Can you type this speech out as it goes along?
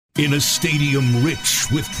In a stadium rich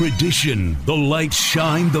with tradition, the lights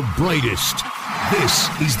shine the brightest. This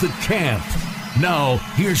is The Camp. Now,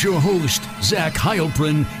 here's your host, Zach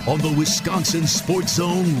Heilprin, on the Wisconsin Sports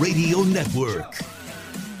Zone Radio Network.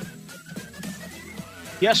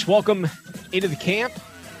 Yes, welcome into The Camp.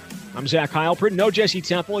 I'm Zach Heilprin. No Jesse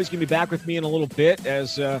Temple. He's going to be back with me in a little bit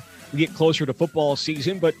as we get closer to football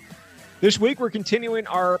season. But this week, we're continuing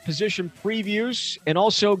our position previews and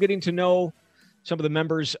also getting to know some of the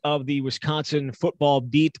members of the Wisconsin football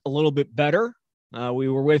beat a little bit better. We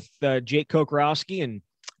were with Jake Kocorowski and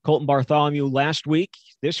Colton Bartholomew last week.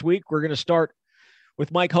 This week, we're going to start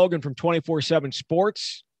with Mike Hogan from 24/7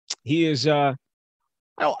 Sports. He is, is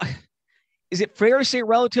it fair to say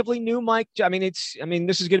relatively new, Mike? This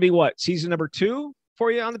is going to be what, season number 2 for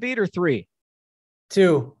you on the beat, or 3?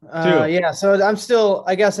 2. 2. Yeah. So I'm still,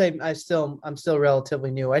 I'm still relatively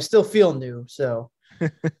new. I still feel new. So I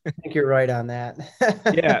think you're right on that.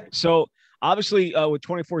 Yeah. So obviously with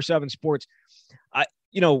 24/7 Sports, I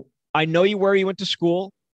know you where you went to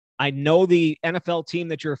school. I know the NFL team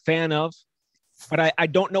that you're a fan of, but I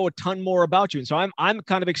don't know a ton more about you. And so I'm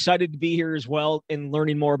kind of excited to be here as well and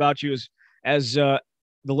learning more about you as the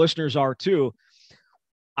listeners are too.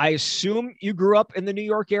 I assume you grew up in the New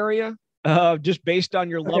York area, just based on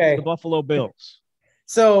your love of the Buffalo Bills.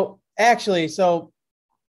 So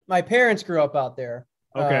my parents grew up out there.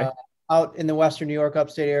 Okay. Out in the Western New York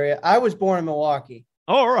upstate area. I was born in Milwaukee.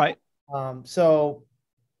 Oh, all right. So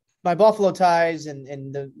my Buffalo ties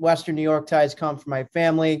and the Western New York ties come from my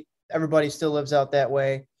family. Everybody still lives out that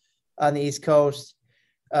way on the East Coast.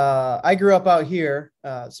 I grew up out here,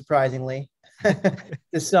 surprisingly,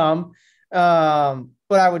 to some.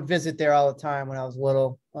 But I would visit there all the time when I was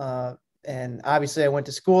little. And obviously I went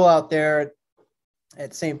to school out there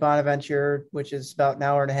at St. Bonaventure, which is about an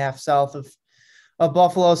hour and a half south of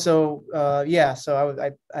Buffalo. So,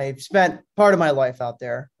 so I spent part of my life out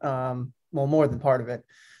there. More than part of it,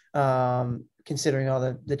 considering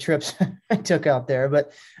all the trips I took out there.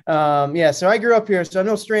 But, so I grew up here. So I'm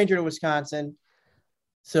no stranger to Wisconsin.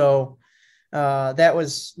 So that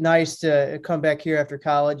was nice to come back here after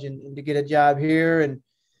college and to get a job here and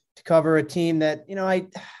to cover a team that, I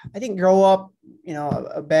didn't grow up,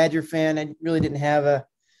 a Badger fan. I really didn't have a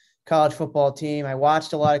college football team. I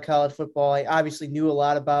watched a lot of college football. I obviously knew a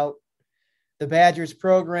lot about the Badgers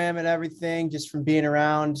program and everything just from being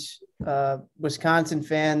around Wisconsin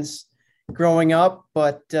fans growing up.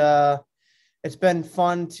 But it's been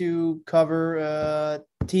fun to cover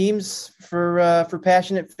teams for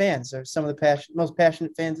passionate fans, or some of the most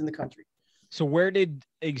passionate fans in the country. So where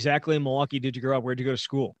exactly in Milwaukee did you grow up? Where did you go to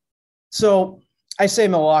school? So I say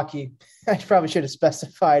Milwaukee. I probably should have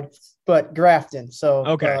specified, but Grafton. So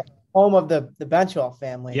home of the Benchwell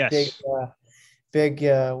family. Yes. Big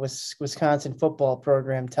Wisconsin football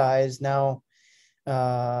program ties. Now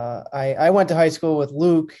I went to high school with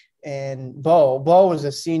Luke and Bo. Bo was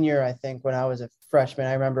a senior, I think, when I was a freshman.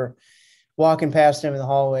 I remember walking past him in the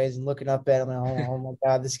hallways and looking up at him and oh my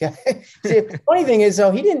God, this guy. See, funny thing is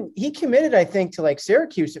though, he committed, I think, to like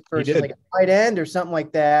Syracuse at first, like a tight end or something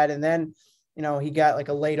like that. And then, he got like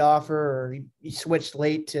a late offer, or he switched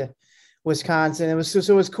late to Wisconsin. It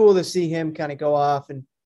was cool to see him kind of go off and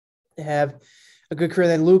have a good career.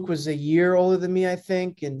 Then Luke was a year older than me, I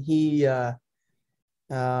think. And he,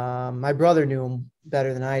 my brother knew him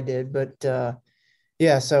better than I did, but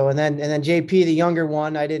so, and then JP, the younger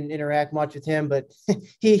one, I didn't interact much with him, but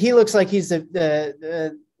he looks like he's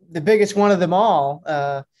the biggest one of them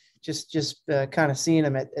all. Just kind of seeing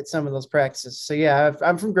him at some of those practices. So yeah,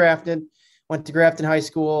 I'm from Grafton, went to Grafton High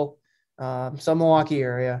School, some Milwaukee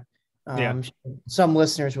area. Some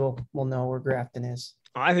listeners will know where Grafton is.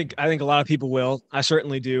 I think a lot of people will. I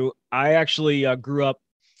certainly do. I actually grew up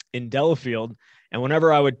in Delafield, and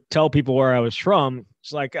whenever I would tell people where I was from,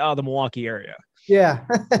 it's like, the Milwaukee area. Yeah.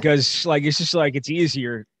 Because it's just like, it's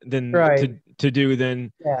easier than to do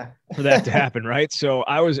than for that to happen. Right. So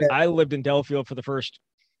I lived in Delafield for the first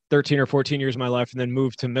 13 or 14 years of my life, and then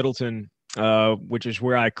moved to Middleton, which is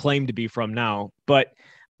where I claim to be from now. But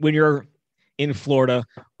when you're in Florida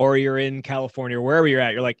or you're in California or wherever you're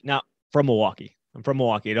at, you're like, no, from Milwaukee. I'm from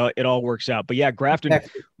Milwaukee. It all works out. But yeah, Grafton,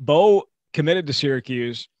 Bo committed to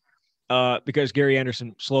Syracuse because Gary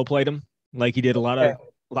Anderson slow played him like he did a lot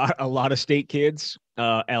of state kids,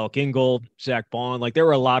 Alec Ingold, Zach Bond. Like there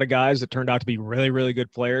were a lot of guys that turned out to be really, really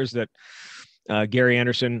good players that Gary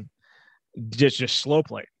Anderson just slow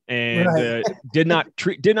played and did not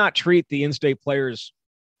treat the in-state players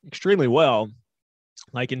extremely well,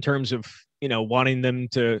 like in terms of, wanting them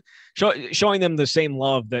to showing them the same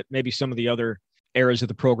love that maybe some of the other eras of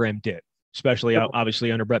the program did. especially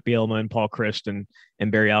obviously under Brett Bielema and Paul Chryst and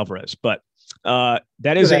Barry Alvarez. But that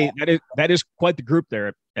is quite the group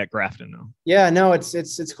there at Grafton, though. Yeah, no,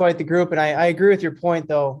 it's quite the group, and I agree with your point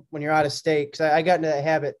though. When you're out of state, because I got into that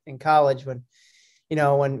habit in college when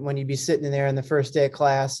you'd be sitting in there on the first day of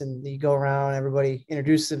class and you go around, everybody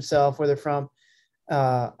introduces themselves, where they're from.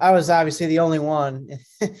 I was obviously the only one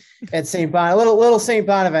at St. Bon, a little St.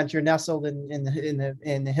 Bonaventure nestled in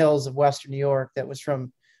the hills of Western New York who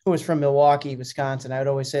was from Milwaukee, Wisconsin. I would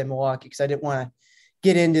always say Milwaukee because I didn't want to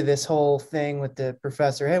get into this whole thing with the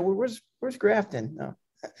professor. Hey, where's Grafton? No.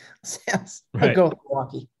 Right. I'll go with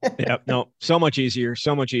Milwaukee. Yeah, no, so much easier.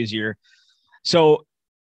 So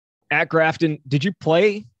at Grafton, did you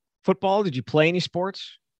play football? Did you play any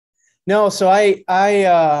sports? No, so I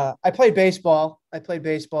played baseball. I played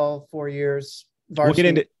baseball 4 years.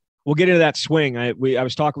 Varsity. We'll get into that swing. I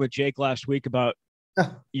was talking with Jake last week about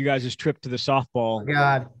you guys' trip to the softball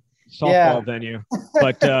venue.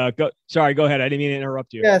 But go ahead. I didn't mean to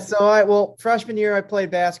interrupt you. Yeah, so freshman year I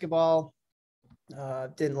played basketball.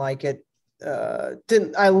 Didn't like it.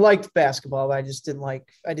 I liked basketball, but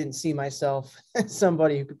I didn't see myself as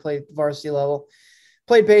somebody who could play at the varsity level.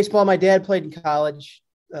 Played baseball. My dad played in college.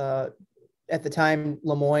 At the time,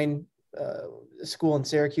 Lemoyne school in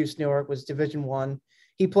Syracuse, New York, was Division I.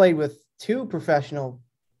 He played with two professional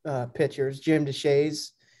pitchers, Jim DeShays,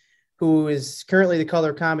 who is currently the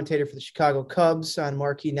color commentator for the Chicago Cubs on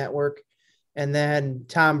Marquee Network, and then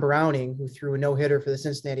Tom Browning, who threw a no-hitter for the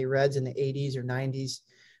Cincinnati Reds in the 80s or 90s,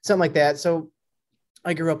 something like that. So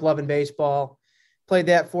I grew up loving baseball, played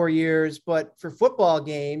that 4 years. But for football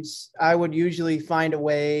games, I would usually find a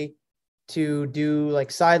way to do like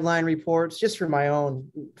sideline reports just for my own,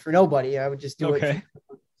 for nobody. I would just do it.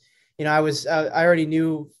 I already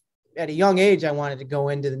knew at a young age I wanted to go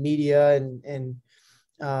into the media, and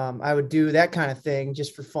I would do that kind of thing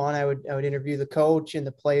just for fun. I would interview the coach and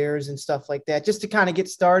the players and stuff like that, just to kind of get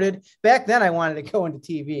started. Back then I wanted to go into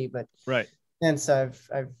TV, but right. Since I've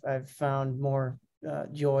found more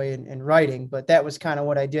joy in writing, but that was kind of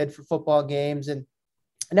what I did for football games. And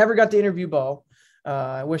I never got to interview Bo.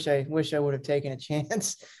 I wish I would have taken a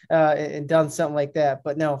chance and done something like that.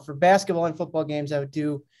 But no, for basketball and football games, I would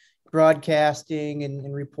do broadcasting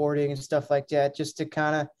and reporting and stuff like that, just to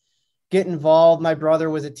kind of get involved. My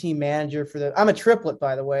brother was a team manager I'm a triplet,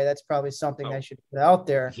 by the way. That's probably something I should put out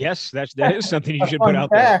there. Yes, that is something you should put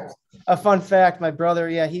out there. A fun fact, my brother,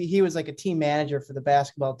 he was like a team manager for the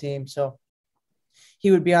basketball team. So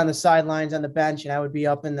he would be on the sidelines on the bench, and I would be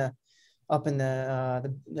up in the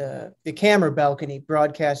camera balcony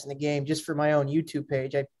broadcasting the game just for my own YouTube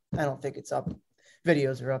page. I don't think it's up.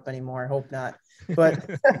 Videos are up anymore. I hope not.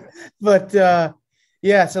 But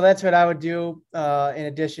yeah, so that's what I would do in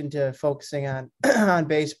addition to focusing on on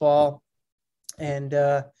baseball. And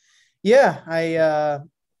I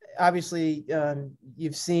obviously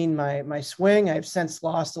you've seen my swing. I've since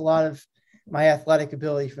lost a lot of my athletic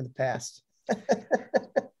ability from the past.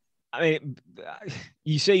 I mean,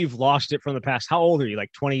 you say you've lost it from the past. How old are you?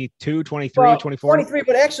 Like 22, 23, 24? 23,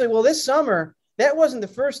 but actually, this summer, that wasn't the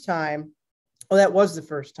first time. Well, that was the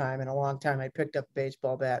first time in a long time I picked up a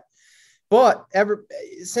baseball bat. But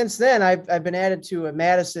since then, I've been added to a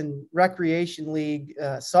Madison Recreation League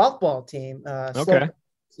softball team. Okay.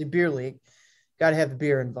 The beer league. Got to have the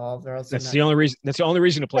beer involved, or else that's the only reason. That's the only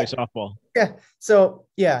reason to play softball. Yeah. So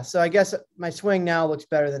I guess my swing now looks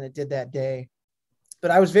better than it did that day. But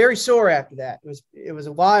I was very sore after that. It was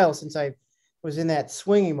a while since I was in that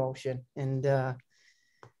swinging motion, and that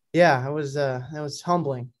was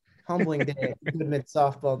humbling day. Mid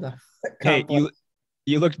softball. Hey,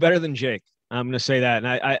 you looked better than Jake. I'm going to say that,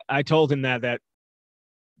 and I told him that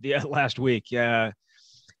last week.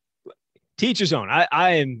 Teach his own.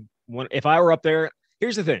 I am one. If I were up there,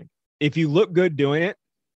 here's the thing: if you look good doing it,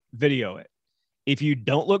 video it. If you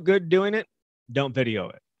don't look good doing it, don't video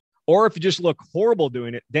it. Or if you just look horrible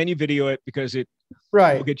doing it, then you video it, because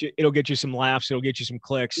it'll get you some laughs. It'll get you some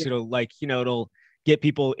clicks. Yeah. It'll get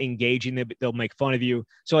people engaging. They'll make fun of you.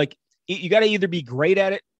 So you got to either be great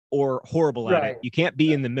at it or horrible at it. You can't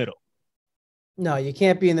be in the middle. No, you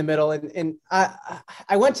can't be in the middle. And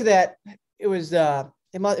I went to that. It was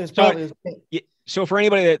probably. So for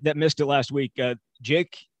anybody that missed it last week,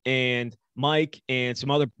 Jake and Mike and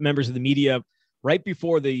some other members of the media, right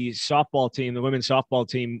before the softball team, the women's softball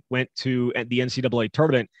team, went to the NCAA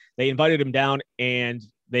tournament, they invited them down and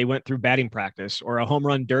they went through batting practice, or a home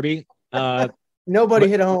run derby. Nobody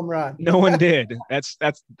hit a home run. No one did. That's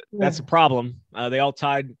a problem. They all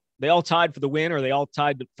tied for the win, or they all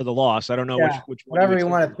tied for the loss. I don't know which one. Whatever you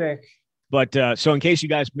want to pick. But so in case you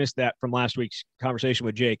guys missed that from last week's conversation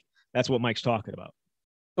with Jake, that's what Mike's talking about.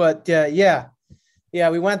 But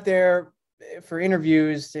we went there for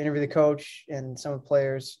interviews to interview the coach and some of the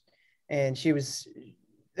players. And she was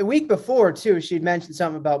the week before too. She'd mentioned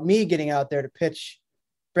something about me getting out there to pitch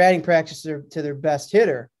batting practice to their best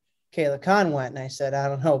hitter. Kayla Kahn went, and I said, I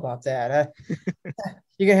don't know about that.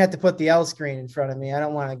 You're gonna have to put the L screen in front of me. I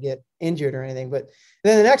don't want to get injured or anything. But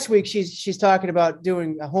then the next week, she's talking about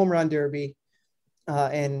doing a home run derby,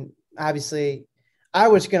 and obviously, I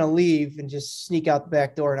was gonna leave and just sneak out the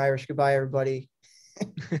back door and Irish goodbye everybody,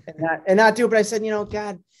 and not do it. But I said,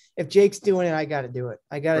 God, if Jake's doing it, I got to do it.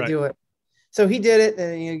 I got to do it. So he did it,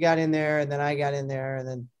 and he got in there, and then I got in there, and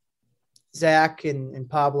then Zach and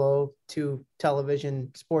Pablo, two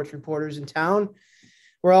television sports reporters in town,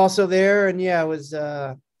 were also there. And it was,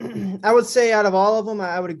 I would say out of all of them,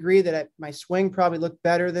 I would agree that my swing probably looked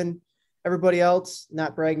better than everybody else,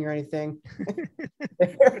 not bragging or anything.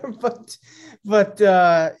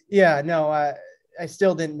 I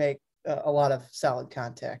still didn't make a lot of solid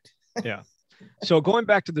contact. Yeah. So going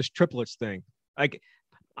back to this triplets thing, like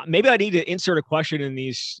maybe I need to insert a question in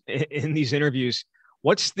these interviews.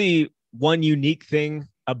 What's the one unique thing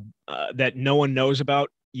that no one knows about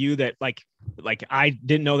you that like I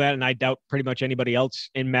didn't know that, and I doubt pretty much anybody else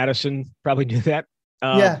in Madison probably knew that?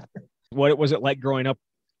 What was it like growing up?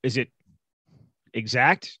 Is it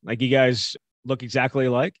exact? Like you guys look exactly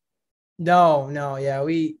alike? No. Yeah.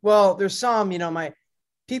 There's some, my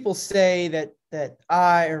people say that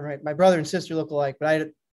I or my brother and sister look alike, but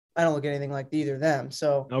I don't look anything like either of them.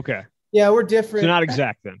 So, okay. Yeah, we're different. So not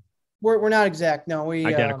exact then. We're not exact. No,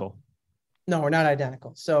 identical. No, we're not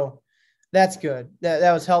identical. So that's good.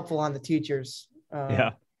 That was helpful on the teachers.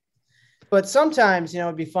 But sometimes,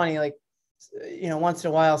 it'd be funny. Like, once in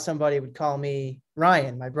a while, somebody would call me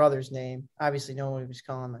Ryan, my brother's name. Obviously, no one was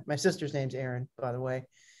calling my sister's name's Erin, by the way.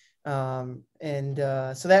 So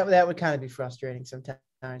that would kind of be frustrating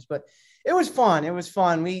sometimes, but it was fun. It was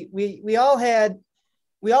fun. We all had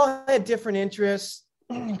different interests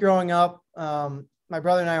growing up. My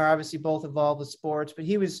brother and I were obviously both involved with sports, but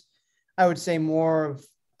he was, I would say, more of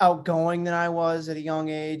outgoing than I was at a young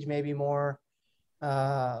age, maybe more.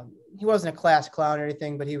 He wasn't a class clown or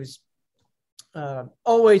anything, but he was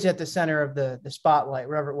always at the center of the spotlight,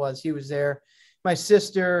 wherever it was, he was there. My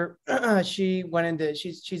sister, she's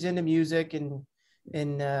into music and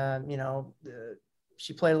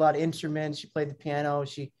she played a lot of instruments. She played the piano.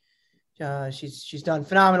 She's done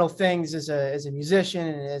phenomenal things as a musician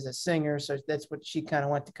and as a singer. So that's what she kind of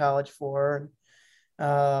went to college for. We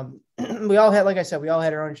all had, like I said, we all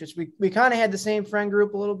had our own interests. We kind of had the same friend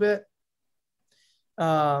group a little bit.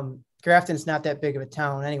 Grafton's not that big of a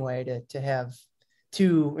town anyway to have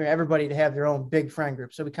everybody to have their own big friend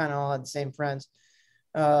group. So we kind of all had the same friends.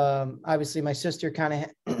 Obviously my sister kind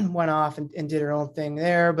of went off and did her own thing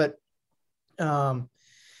there, but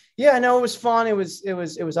it was fun. It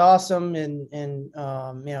was awesome.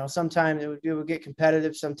 And sometimes it would get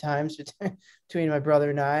competitive sometimes between my brother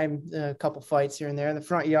and I, a couple fights here and there in the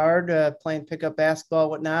front yard, playing pickup basketball,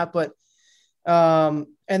 whatnot. But, and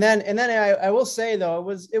then I will say though,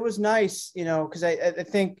 it was nice, cause I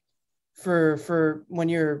think for when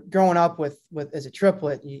you're growing up with as a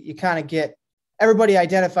triplet, you kind of get, everybody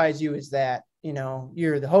identifies you as that,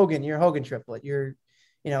 you're a Hogan triplet. It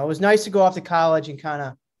was nice to go off to college and kind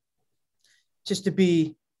of just to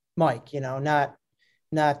be Mike, not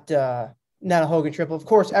a Hogan triplet. Of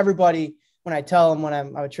course, everybody, when I tell them when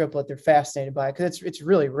I'm a triplet, they're fascinated by it because it's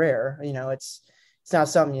really rare. It's not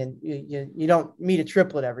something you don't meet a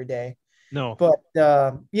triplet every day. No. But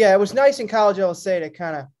it was nice in college, I will say, to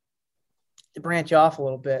kind of to branch off a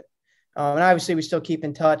little bit. And obviously we still keep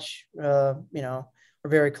in touch. We're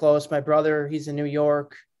very close. My brother, he's in New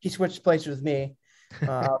York. He switched places with me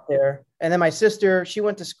out there. And then my sister, she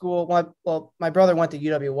went to school. My brother went to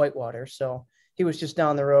UW Whitewater. So he was just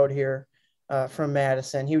down the road here from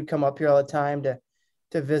Madison. He would come up here all the time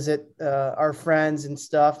to visit our friends and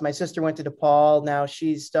stuff. My sister went to DePaul. Now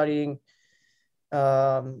she's studying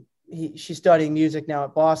she's studying music now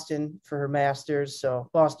at Boston for her master's. So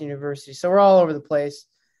Boston University. So we're all over the place.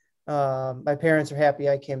 My parents are happy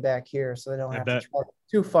I came back here, so they don't have to travel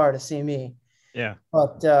too far to see me. Yeah.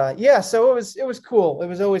 But so it was cool. It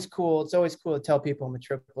was always cool. It's always cool to tell people I'm a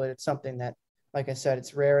triplet. It's something that, like I said,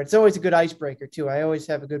 it's rare. It's always a good icebreaker too. I always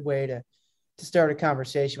have a good way to start a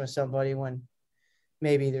conversation with somebody when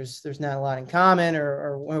maybe there's not a lot in common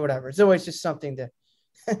or whatever. It's always just something to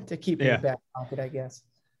keep in the back pocket, I guess.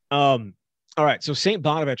 All right. So St.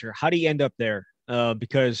 Bonaventure, how do you end up there?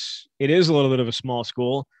 Because it is a little bit of a small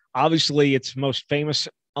school. Obviously, its most famous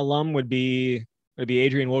alum would be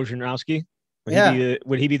Adrian Wojnarowski.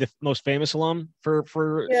 Would he be the most famous alum for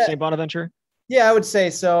St. Bonaventure? Yeah, I would say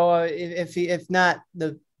so. If not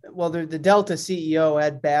the Delta CEO,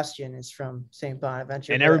 Ed Bastian, is from St.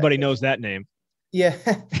 Bonaventure. And everybody knows that name. Yeah.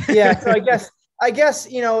 Yeah. So I guess,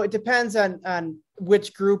 it depends on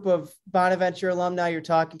which group of Bonaventure alumni you're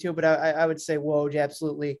talking to, but I would say Woj,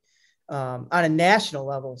 absolutely. On a national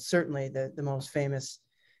level, certainly the most famous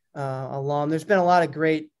alum. There's been a lot of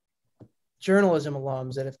great journalism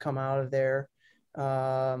alums that have come out of there.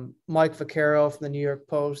 Mike Vaccaro from the New York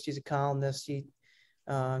Post, he's a columnist. He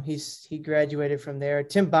graduated from there.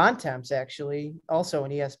 Tim Bontemps, actually, also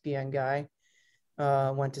an ESPN guy,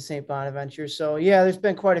 went to St. Bonaventure. So yeah, there's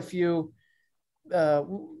been quite a few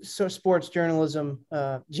sports journalism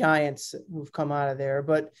giants who've come out of there.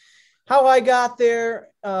 But how I got there,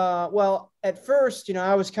 well, at first,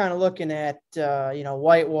 I was kind of looking at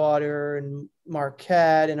Whitewater and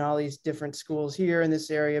Marquette and all these different schools here in this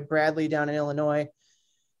area, Bradley down in Illinois.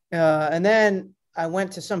 And then I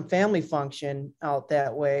went to some family function out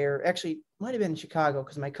that way, or actually might have been in Chicago,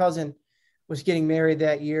 because my cousin was getting married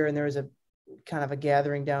that year, and there was a kind of a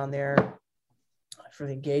gathering down there for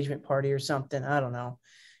the engagement party or something. I don't know.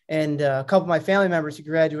 And a couple of my family members who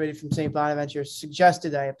graduated from St. Bonaventure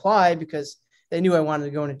suggested I apply because they knew I wanted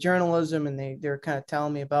to go into journalism, and they were kind of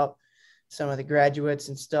telling me about some of the graduates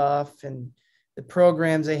and stuff and the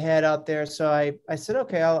programs they had out there. So I said,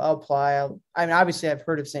 okay, I'll apply. I mean, obviously I've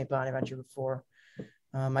heard of St. Bonaventure before.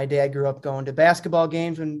 My dad grew up going to basketball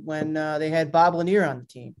games when they had Bob Lanier on the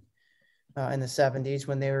team in the 70s,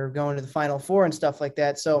 when they were going to the Final Four and stuff like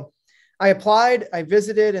that. So I applied, I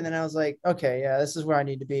visited, and then I was like, okay, yeah, this is where I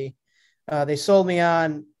need to be. They sold me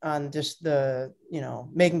on just the,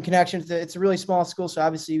 making connections. It's a really small school, so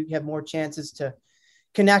obviously you have more chances to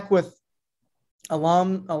connect with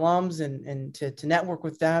alums and to network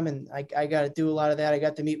with them. And I got to do a lot of that. I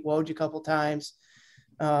got to meet Woj a couple times.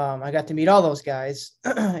 I got to meet all those guys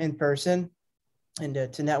in person and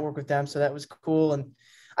to network with them. So that was cool. And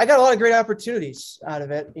I got a lot of great opportunities out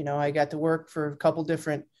of it. I got to work for a couple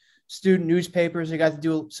different student newspapers. I got to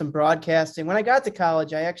do some broadcasting. When I got to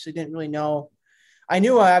college, I actually didn't really know. I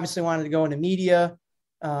knew I obviously wanted to go into media,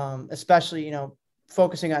 especially,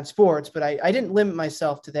 focusing on sports, but I didn't limit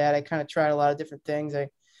myself to that. I kind of tried a lot of different things.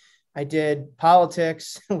 I did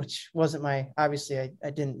politics, which wasn't obviously I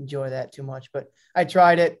didn't enjoy that too much, but I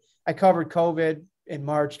tried it. I covered COVID in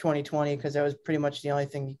March 2020 because that was pretty much the only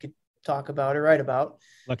thing you could talk about or write about.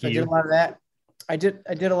 Lucky so I you. did a lot of that. I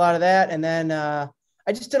did a lot of that. And then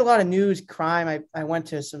I just did a lot of news, crime. I went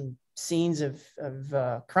to some scenes of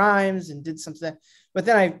crimes and did something. But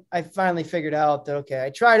then I finally figured out that, okay, I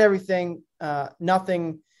tried everything.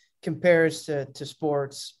 Nothing compares to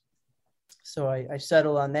sports. So I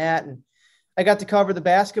settled on that, and I got to cover the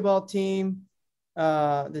basketball team,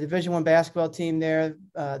 the Division I basketball team there.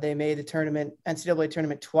 They made the tournament, NCAA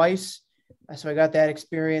tournament, twice. So I got that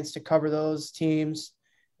experience to cover those teams.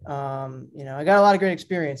 I got a lot of great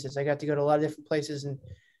experiences. I got to go to a lot of different places, and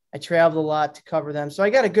I traveled a lot to cover them. So I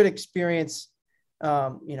got a good experience,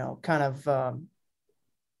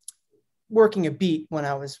 working a beat when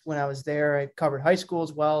I was there. I covered high school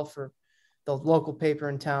as well for the local paper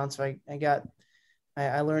in town. So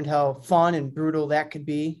I learned how fun and brutal that could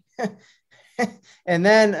be. And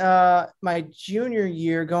then my junior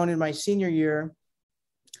year, going into my senior year,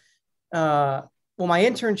 my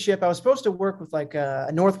internship, I was supposed to work with like a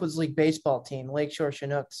Northwoods League baseball team, Lakeshore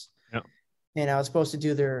Chinooks. Yep. And I was supposed to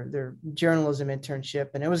do their journalism internship,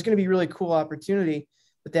 and it was going to be a really cool opportunity,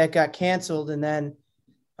 but that got canceled. And then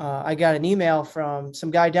I got an email from some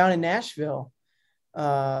guy down in Nashville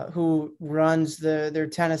who runs their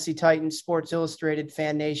Tennessee Titans Sports Illustrated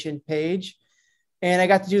Fan Nation page. And I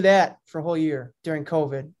got to do that for a whole year during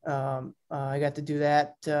COVID. I got to do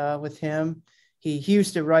that with him. He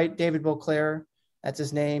used to write, David Beauclair, that's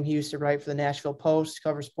his name. He used to write for the Nashville Post,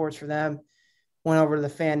 cover sports for them. Went over to the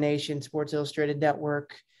Fan Nation Sports Illustrated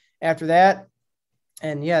network after that.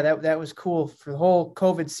 And yeah, that was cool for the whole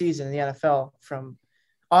COVID season in the NFL, from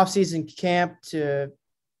off-season camp to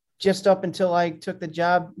just up until I took the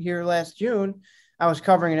job here last June. I was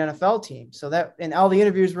covering an NFL team. So and all the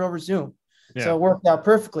interviews were over Zoom. Yeah. So it worked out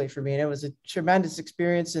perfectly for me. And it was a tremendous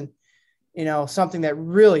experience, and, something that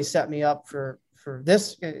really set me up for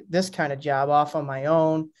this kind of job off on my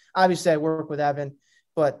own. Obviously I work with Evan,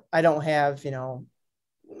 but I don't have,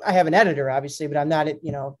 I have an editor obviously, but I'm not,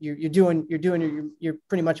 you're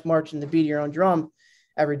pretty much marching the beat of your own drum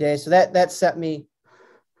every day. So that set me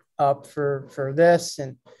up for this.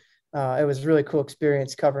 And it was a really cool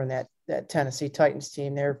experience covering that Tennessee Titans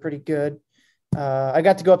team. They were pretty good. I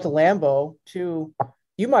got to go up to Lambeau too.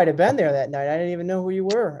 You might have been there that night. I didn't even know who you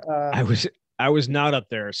were. I was not up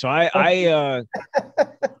there. So I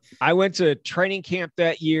I went to training camp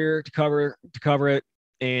that year to cover it.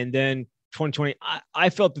 And then 2020, I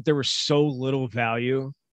felt that there was so little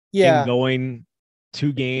value in going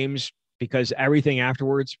to games because everything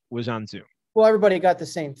afterwards was on Zoom. Well, everybody got the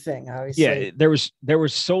same thing, obviously. Yeah, there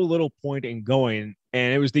was so little point in going.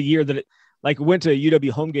 And it was the year that went to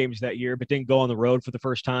UW home games that year, but didn't go on the road for the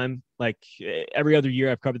first time. Like every other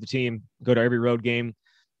year I've covered the team, go to every road game.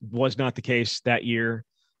 Was not the case that year.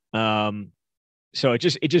 So it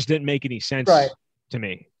just didn't make any sense to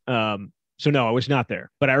me. So no, I was not there,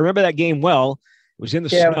 but I remember that game well. It was in the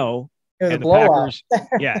snow, and the Packers,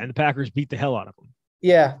 and the Packers beat the hell out of them.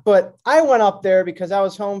 Yeah, but I went up there because I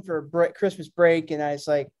was home for Christmas break, and I was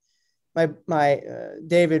like, my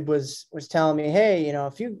David was telling me, hey, you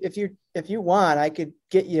know, if you want, I could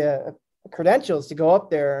get you credentials to go up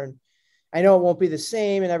there, and I know it won't be the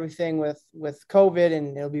same and everything with COVID,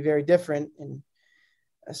 and it'll be very different. And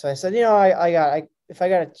so I said, you know, if I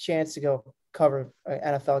got a chance to go cover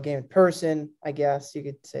an NFL game in person, I guess you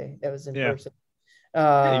could say that was in person.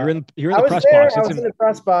 You're in the press box. I was in the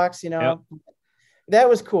press box, you know. Yep. That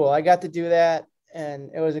was cool. I got to do that,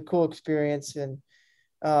 and it was a cool experience. And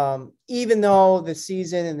even though the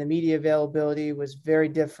season and the media availability was very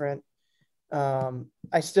different,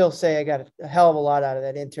 I still say I got a hell of a lot out of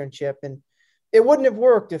that internship. And it wouldn't have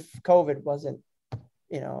worked if COVID wasn't,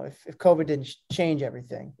 you know, if COVID didn't change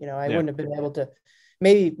everything. You know, I wouldn't have been able to.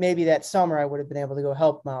 Maybe that summer I would have been able to go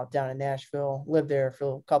help them out down in Nashville, live there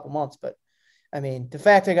for a couple months. But I mean, the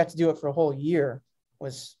fact I got to do it for a whole year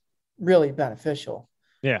was really beneficial.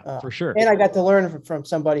 Yeah, for sure. And I got to learn from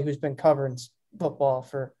somebody who's been covering football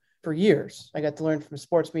for years. I got to learn from a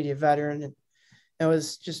sports media veteran, and it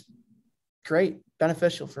was just great,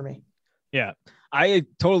 beneficial for me. Yeah, I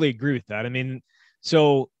totally agree with that. I mean,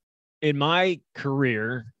 so in my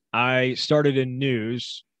career, I started in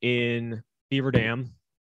news in Beaver Dam,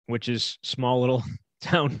 which is small little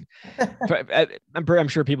town. I'm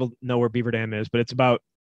sure people know where Beaver Dam is, but it's about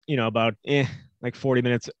 40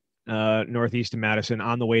 minutes northeast of Madison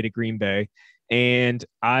on the way to Green Bay. And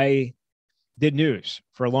I did news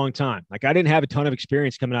for a long time. Like I didn't have a ton of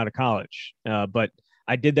experience coming out of college, but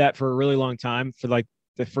I did that for a really long time. For like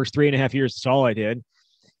the first 3.5 years, that's all I did.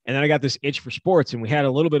 And then I got this itch for sports, and we had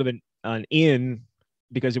a little bit of an in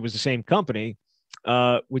because it was the same company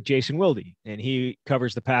with Jason Wilde, and he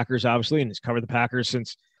covers the Packers obviously, and has covered the Packers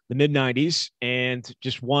since the mid 90s, and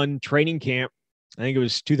just one training camp. I think it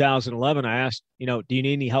was 2011. I asked, you know, do you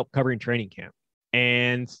need any help covering training camp?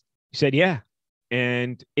 And he said, yeah.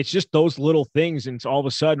 And it's just those little things. And it's all of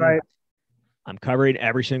a sudden I'm covering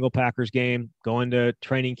every single Packers game, going to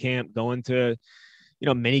training camp, going to, you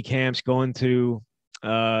know, mini camps, going to,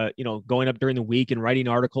 going up during the week and writing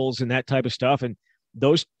articles and that type of stuff. And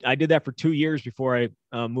I did that for 2 years before I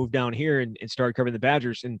moved down here and started covering the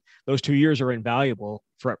Badgers. And those 2 years were invaluable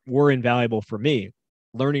for me,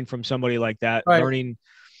 learning from somebody like that, learning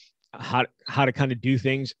how to kind of do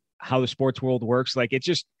things, how the sports world works. Like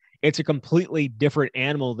it's a completely different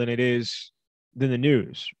animal than the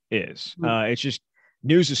news is. It's just,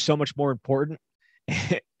 news is so much more important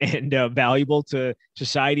and valuable to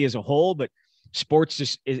society as a whole, but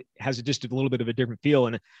sports has just a little bit of a different feel.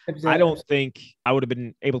 And exactly. I don't think I would have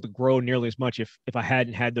been able to grow nearly as much if I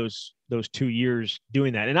hadn't had those 2 years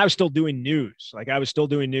doing that. And I was still doing news. Like I was still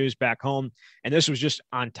doing news back home. And this was just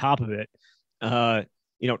on top of it,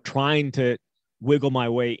 trying to wiggle my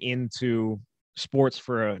way into sports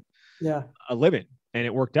for a living, and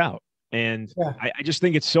it worked out. And I just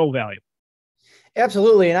think it's so valuable.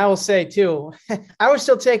 Absolutely. And I will say too, I was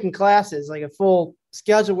still taking classes, like a full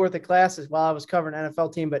schedule worth of classes while I was covering an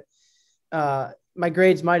NFL team, but my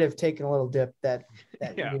grades might've taken a little dip that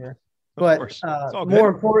year. But more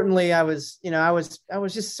importantly, I was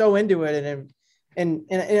just so into it. And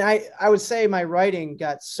I would say my writing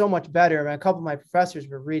got so much better. I mean, a couple of my professors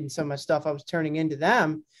were reading some of my stuff I was turning into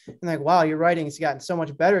them, and like, wow, your writing has gotten so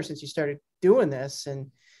much better since you started doing this.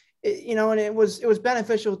 And it was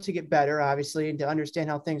beneficial to get better, obviously, and to understand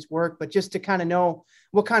how things work, but just to kind of know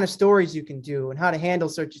what kind of stories you can do and how to handle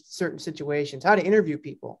certain situations, how to interview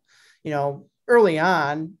people, early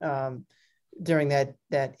on during that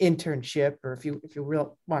internship, or if you really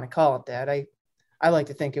want to call it that. I like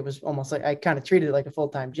to think it was almost like I kind of treated it like a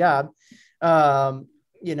full-time job,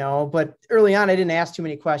 but early on I didn't ask too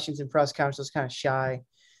many questions in press conferences. I was kind of shy,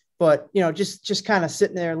 but, just kind of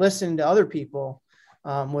sitting there listening to other people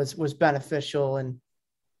was beneficial. And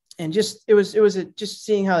it was just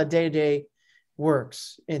seeing how the day-to-day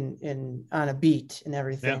works in on a beat and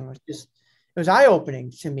everything. It was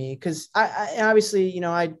eye-opening to me, because I obviously,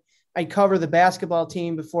 I cover the basketball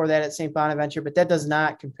team before that at St. Bonaventure, but that does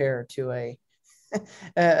not compare to a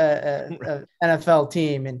NFL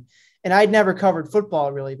team. And I'd never covered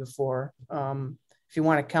football really before. If you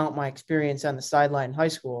want to count my experience on the sideline in high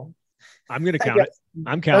school, I'm going to count it.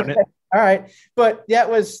 I'm counting it. All right. But that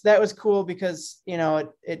was cool because,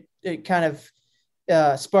 it kind of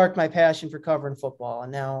sparked my passion for covering football.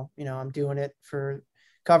 And now, I'm doing it for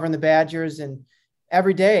covering the Badgers, and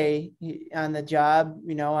every day on the job,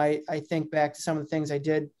 I think back to some of the things I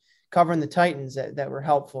did covering the Titans that were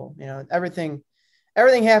helpful. Everything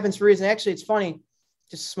happens for a reason. Actually, it's funny,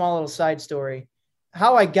 just a small little side story.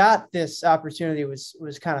 How I got this opportunity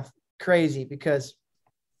was kind of crazy because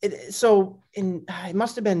it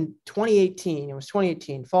must have been 2018. It was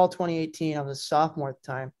 2018, fall 2018. I was a sophomore at the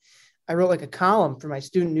time. I wrote like a column for my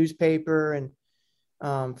student newspaper. And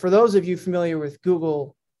for those of you familiar with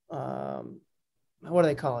Google, what do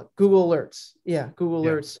they call it? Google Alerts. Yeah, Google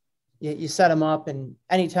Alerts. You set them up, and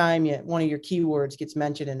anytime one of your keywords gets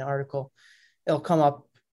mentioned in an article, it'll come up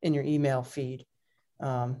in your email feed.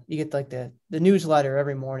 You get like the newsletter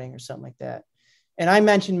every morning or something like that. And I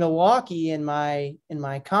mentioned Milwaukee in my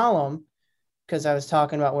column because I was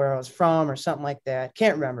talking about where I was from or something like that.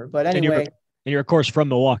 Can't remember, but anyway. And you're of course from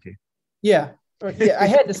Milwaukee. Yeah. Yeah, I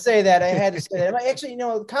had to say that. Actually,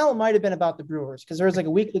 the column might have been about the Brewers because there was like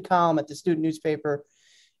a weekly column at the student newspaper,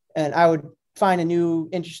 and I would find a new,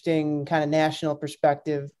 interesting kind of national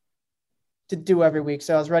perspective to do every week.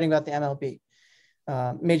 So I was writing about the MLB,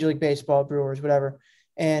 Major League Baseball, Brewers, whatever.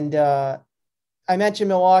 And I mentioned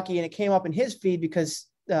Milwaukee, and it came up in his feed because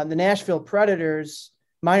the Nashville Predators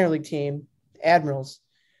minor league team, Admirals,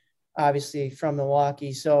 obviously from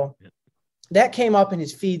Milwaukee. So that came up in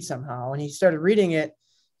his feed somehow, and he started reading it.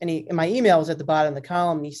 And my email was at the bottom of the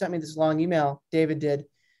column. And he sent me this long email, David did,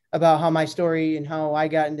 about how my story and how I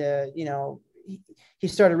got into, he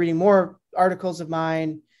started reading more articles of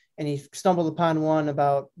mine, and he stumbled upon one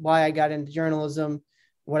about why I got into journalism,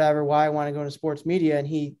 whatever, why I want to go into sports media. And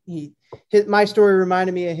my story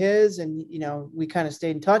reminded me of his, and, we kind of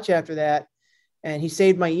stayed in touch after that. And he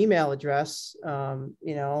saved my email address,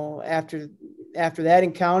 after that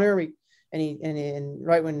encounter. And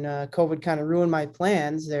right when COVID kind of ruined my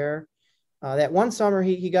plans there, that one summer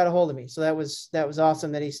he got a hold of me. So that was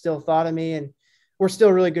awesome that he still thought of me, and we're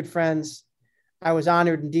still really good friends. I was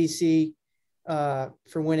honored in DC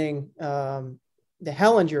for winning the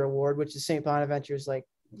Hellinger Award, which is St. Bonaventure's, like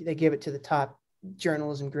they give it to the top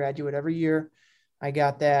journalism graduate every year. I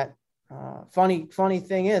got that. Funny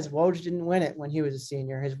thing is, Woj didn't win it when he was a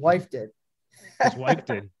senior. His wife did. His wife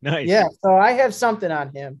did. Nice. Yeah, so I have something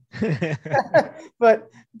on him. but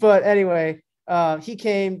anyway,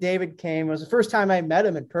 David came. It was the first time I met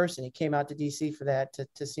him in person. He came out to DC for that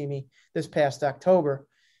to see me this past October.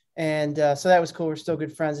 And so that was cool. We're still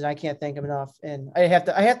good friends, and I can't thank him enough. And I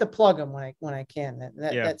have to plug him when I can.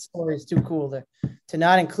 That story is too cool to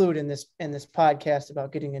not include in this podcast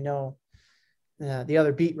about getting to know the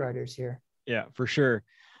other beat writers here. Yeah, for sure.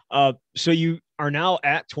 So you are now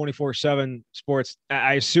at 24/7 Sports.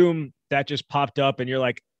 I assume that just popped up and you're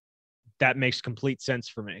like, that makes complete sense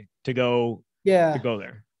for me to go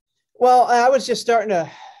there. Well, I was just starting to,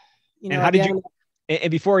 and how did you,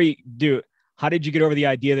 and before you do, how did you get over the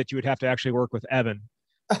idea that you would have to actually work with Evan,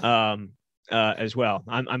 as well?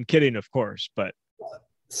 I'm kidding, of course, but.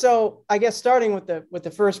 So I guess starting with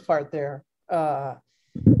the first part there,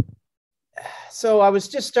 so I was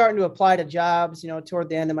just starting to apply to jobs, toward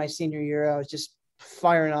the end of my senior year. I was just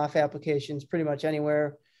firing off applications pretty much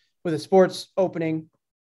anywhere with a sports writing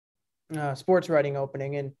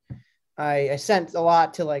opening. And I sent a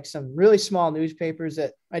lot to like some really small newspapers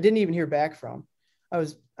that I didn't even hear back from. It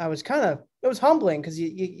was humbling because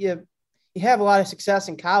you have a lot of success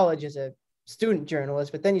in college as a student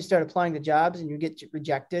journalist, but then you start applying to jobs and you get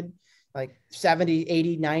rejected like 70,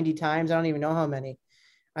 80, 90 times. I don't even know how many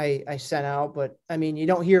I sent out, but I mean, you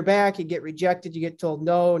don't hear back, you get rejected, you get told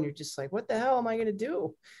no, and you're just like, what the hell am I going to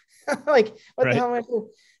do? Like, what the hell am I doing?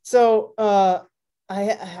 So, I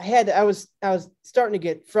was starting to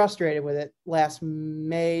get frustrated with it last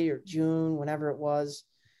May or June, whenever it was.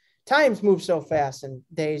 Times move so fast and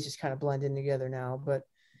days just kind of blend in together now. But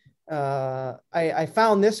I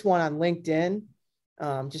found this one on LinkedIn.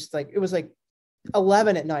 Just like, it was like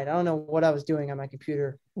 11 at night. I don't know what I was doing on my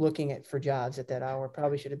computer looking for jobs at that hour.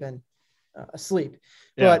 Probably should have been asleep.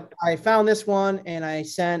 Yeah. But I found this one and I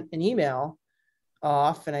sent an email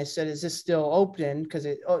off and I said, is this still open? Because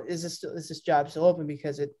is this job still open?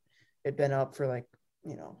 Because it had been up for like,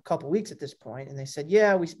 a couple of weeks at this point. And they said,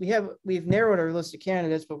 yeah, we've narrowed our list of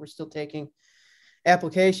candidates, but we're still taking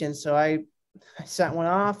applications. So I sent one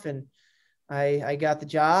off and I got the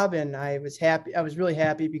job, and I was happy. I was really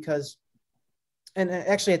happy because, and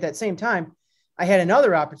actually at that same time, I had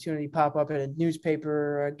another opportunity pop up at a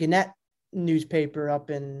newspaper, a Gannett newspaper up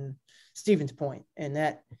in Stevens Point. And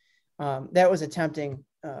that was a tempting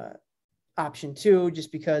option too,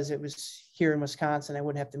 just because it was here in Wisconsin. I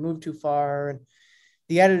wouldn't have to move too far. And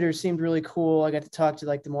the editor seemed really cool. I got to talk to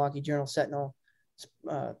like the Milwaukee Journal Sentinel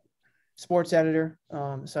sports editor.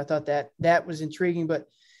 So I thought that was intriguing, but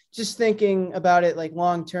just thinking about it like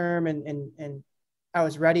long-term and I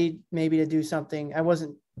was ready maybe to do something.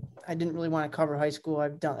 I didn't really want to cover high school.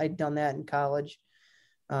 I'd done that in college.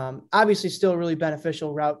 Obviously still a really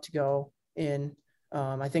beneficial route to go in.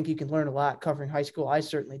 I think you can learn a lot covering high school. I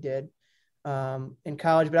certainly did in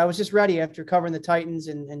college, but I was just ready after covering the Titans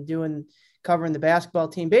and covering the basketball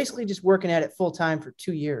team, basically just working at it full time for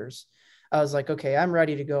 2 years. I was like, okay, I'm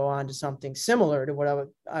ready to go on to something similar to what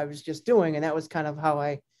I was just doing. And that was kind of how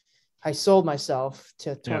I sold myself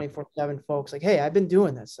to 24/7 folks. Like, hey, I've been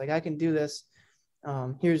doing this. Like, I can do this.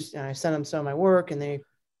 And I sent them some of my work, and they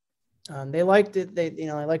liked it.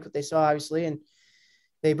 I liked what they saw, obviously, and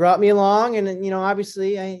they brought me along. And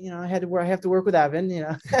obviously, I have to work with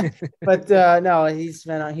Evan. But no, he's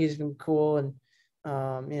been cool, and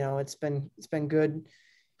it's been good.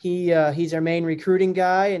 He's our main recruiting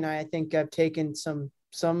guy, and I think I've taken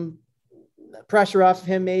some pressure off of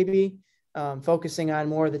him, maybe focusing on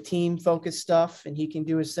more of the team focused stuff, and he can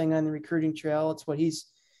do his thing on the recruiting trail. It's what he's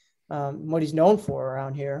known for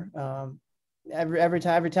around here. Every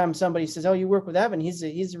time somebody says, "Oh, you work with Evan," he's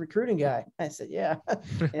a recruiting guy. I said, "Yeah,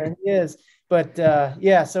 yeah, he is." But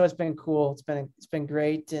so it's been cool. It's been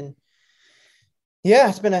great, and yeah,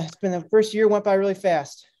 it's been the first year went by really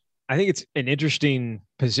fast. I think it's an interesting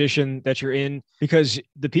position that you're in because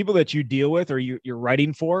the people that you deal with or you're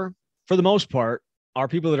writing for the most part, are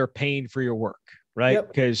people that are paying for your work, right? Yep.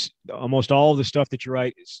 Because almost all of the stuff that you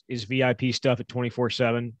write is VIP stuff at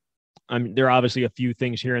 24/7. I mean, there are obviously a few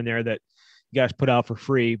things here and there that you guys put out for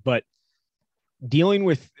free, but dealing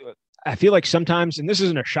with, I feel like sometimes, and this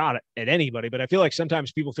isn't a shot at anybody, but I feel like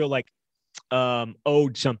sometimes people feel like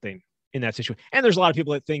owed something in that situation. And there's a lot of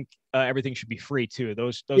people that think everything should be free too.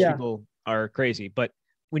 Those people are crazy. But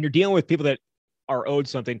when you're dealing with people that are owed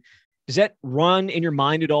something, does that run in your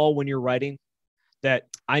mind at all when you're writing that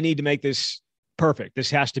I need to make this perfect?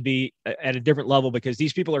 This has to be at a different level because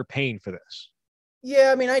these people are paying for this.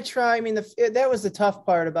 Yeah. I mean, I try. I mean, that was the tough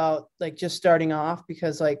part about like just starting off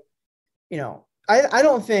because like, I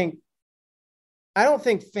don't think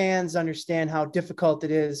fans understand how difficult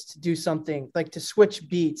it is to do something like to switch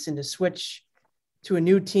beats and to switch to a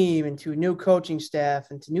new team and to a new coaching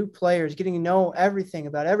staff and to new players, getting to know everything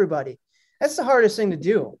about everybody. That's the hardest thing to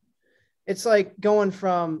do. It's like going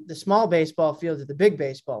from the small baseball field to the big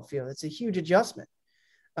baseball field. It's a huge adjustment.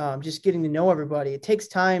 Just getting to know everybody. It takes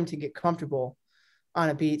time to get comfortable on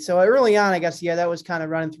a beat. So early on, I guess, that was kind of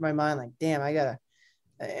running through my mind. Like, damn,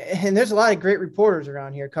 and there's a lot of great reporters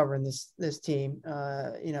around here covering this team.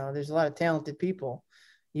 There's a lot of talented people.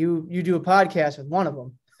 You do a podcast with one of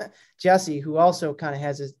them, Jesse, who also kind of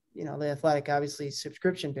has his, The Athletic, obviously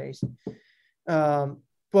subscription based.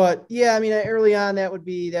 But yeah, I mean, early on that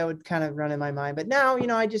would kind of run in my mind, but now,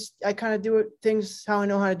 I kind of do things how I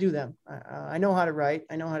know how to do them. I know how to write.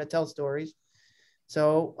 I know how to tell stories.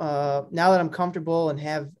 So now that I'm comfortable and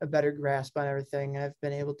have a better grasp on everything, I've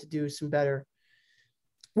been able to do some better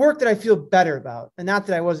work that I feel better about. And not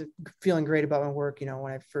that I wasn't feeling great about my work,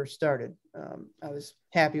 when I first started. I was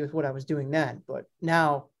happy with what I was doing then, but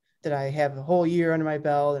now that I have a whole year under my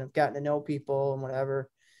belt and I've gotten to know people and whatever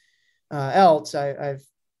else, I've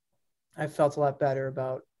felt a lot better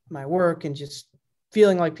about my work and just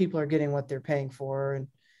feeling like people are getting what they're paying for and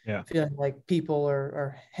feeling like people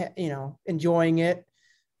are enjoying it.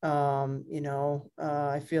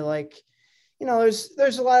 I feel like,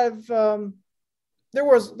 there's a lot of, there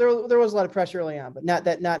was a lot of pressure early on, but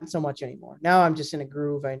not so much anymore. Now I'm just in a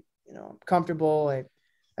groove. I'm comfortable.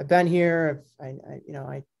 I've been here.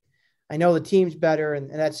 I know the team's better,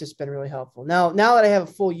 and that's just been really helpful. Now that I have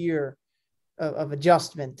a full year of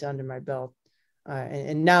adjustment under my belt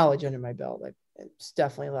and knowledge under my belt, it's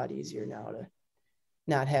definitely a lot easier now to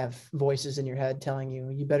not have voices in your head telling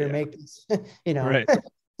you better make this, Right.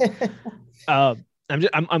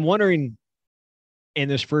 I'm wondering, in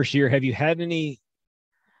this first year, have you had any,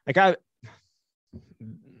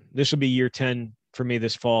 this will be year 10 for me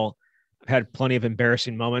this fall. I've had plenty of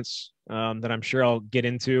embarrassing moments that I'm sure I'll get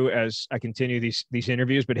into as I continue these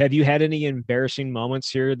interviews, but have you had any embarrassing moments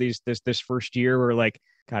here this first year where like,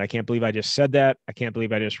 God, I can't believe I just said that. I can't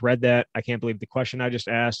believe I just read that. I can't believe the question I just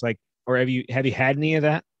asked. Like, or have you had any of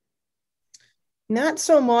that? Not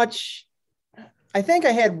so much. I think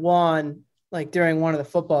I had one, like during one of the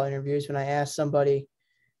football interviews when I asked somebody,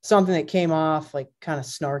 something that came off like kind of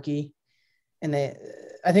snarky. And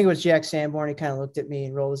I think it was Jack Sanborn. He kind of looked at me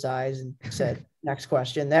and rolled his eyes and said, next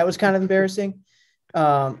question. That was kind of embarrassing.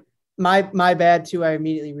 My bad too. I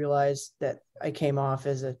immediately realized that I came off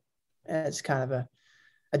as kind of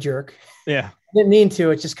a jerk. Yeah. I didn't mean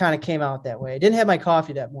to. It just kind of came out that way. I didn't have my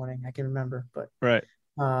coffee that morning. I can remember, but right.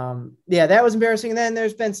 Yeah, that was embarrassing. And then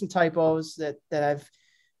there's been some typos that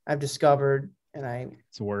I've discovered, and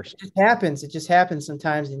it's the worst. It just happens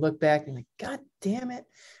sometimes. And you look back and you're like, God damn it.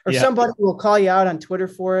 Or somebody will call you out on Twitter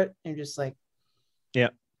for it. And you're just like, yeah,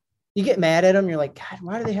 you get mad at them. You're like, God,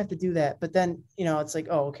 why do they have to do that? But then, it's like,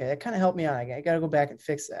 oh, okay, that kind of helped me out. I got to go back and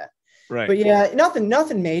fix that. Right. But yeah, nothing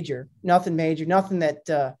major, nothing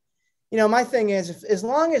that, my thing is, as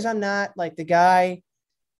long as I'm not like the guy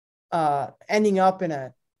ending up in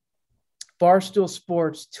a Barstool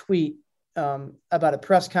Sports tweet about a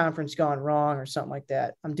press conference gone wrong or something like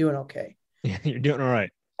that, I'm doing okay. Yeah, you're doing all right.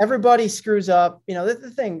 Everybody screws up. That's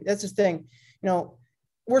the thing.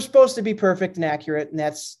 We're supposed to be perfect and accurate, and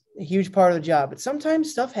that's a huge part of the job. But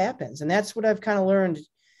sometimes stuff happens, and that's what I've kind of learned.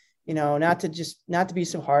 Not to be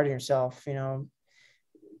so hard on yourself. You're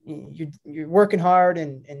working hard,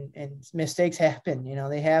 and mistakes happen.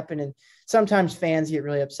 They happen, and sometimes fans get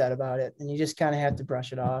really upset about it, and you just kind of have to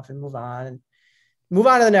brush it off and move on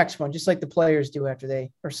to the next one, just like the players do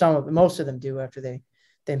most of them do after they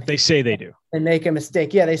say they do. They make a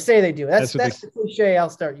mistake. Yeah, they say they do. That's the cliche I'll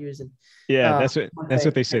start using. Yeah, that's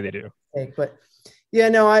what they say they do. But yeah,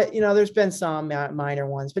 no, there's been some minor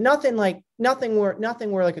ones, but nothing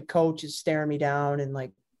where like a coach is staring me down and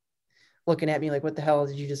like looking at me like, what the hell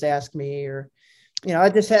did you just ask me? Or,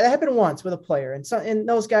 it happened once with a player, and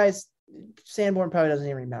those guys, Sanborn probably doesn't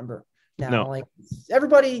even remember now. No. Like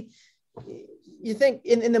everybody, you think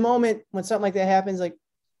in the moment when something like that happens, like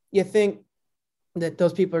you think that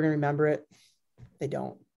those people are going to remember it. They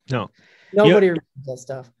don't. No. Nobody remembers that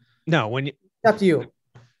stuff. No. It's up to you.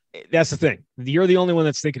 That's the thing. You're the only one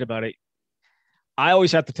that's thinking about it. I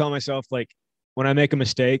always have to tell myself, like, when I make a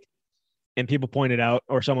mistake and people point it out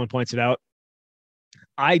or someone points it out,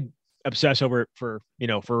 I obsess over it for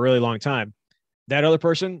a really long time. That other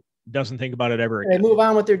person doesn't think about it ever again. They move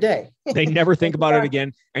on with their day. They never think about it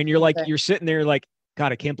again. And you're like, you're sitting there like,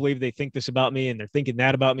 God, I can't believe they think this about me and they're thinking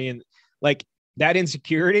that about me. And like that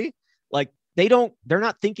insecurity, like they're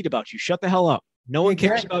not thinking about you. Shut the hell up. No one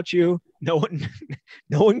cares about you. No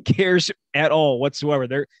one cares at all whatsoever.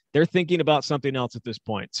 They're thinking about something else at this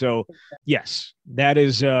point. So yes, that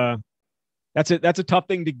is that's a tough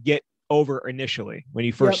thing to get over initially when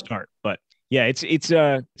you first start. But yeah, it's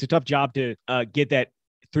a tough job to get that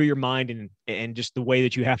through your mind and just the way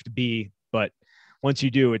that you have to be. But once you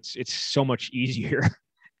do, it's so much easier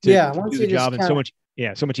to do the job, and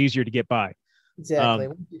so much easier to get by. Exactly.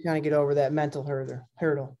 Once you kind of get over that mental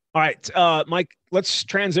hurdle. All right, Mike, let's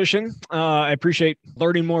transition. I appreciate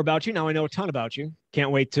learning more about you. Now I know a ton about you.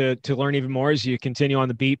 Can't wait to learn even more as you continue on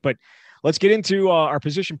the beat. But let's get into our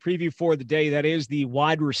position preview for the day. That is the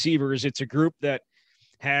wide receivers. It's a group that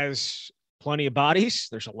has plenty of bodies.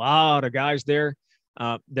 There's a lot of guys there.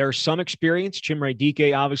 There's some experience. Chimere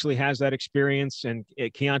Dike obviously has that experience, and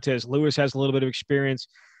Keontez Lewis has a little bit of experience.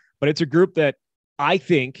 But it's a group that I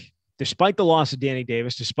think, despite the loss of Danny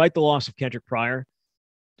Davis, despite the loss of Kendrick Pryor,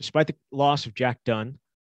 despite the loss of Jack Dunn,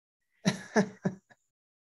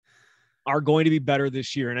 are going to be better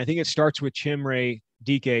this year. And I think it starts with Chimere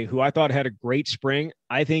Dike, who I thought had a great spring.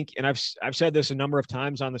 I think, and I've said this a number of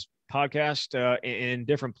times on this podcast in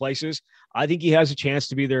different places, I think he has a chance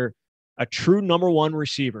to be a true number one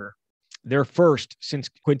receiver, their first since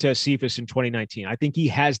Quintez Cephas in 2019. I think he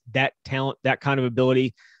has that talent, that kind of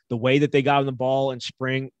ability, the way that they got him the ball in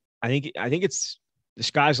spring. I think it's the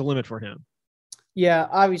sky's the limit for him. Yeah,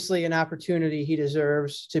 obviously an opportunity he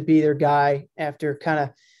deserves to be their guy after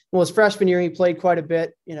his freshman year, he played quite a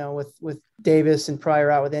bit, with Davis and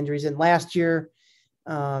Pryor out with injuries. And last year,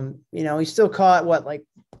 he still caught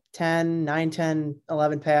 10,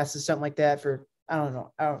 11 passes, something like that for, I don't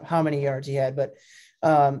know how many yards he had, but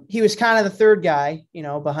he was kind of the third guy,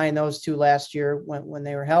 behind those two last year when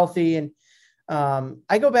they were healthy. And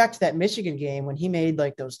I go back to that Michigan game when he made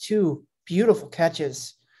those two beautiful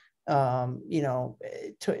catches. Toward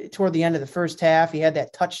the end of the first half, he had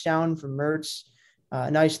that touchdown from Mertz,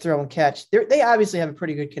 nice throw and catch. They obviously have a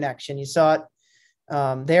pretty good connection. You saw it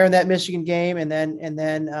there in that Michigan game, and then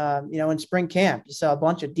in spring camp, you saw a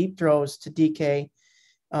bunch of deep throws to DK.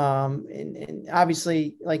 And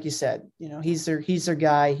obviously, like you said, he's their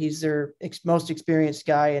guy. He's their most experienced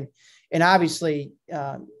guy, and obviously,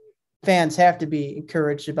 fans have to be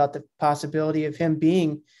encouraged about the possibility of him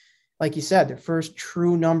being like you said, their first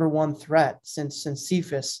true number one threat since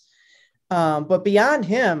Cephas. But beyond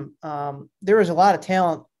him, there was a lot of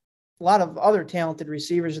talent, a lot of other talented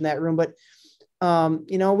receivers in that room. But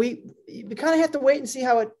you know, we kind of have to wait and see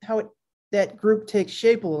how that group takes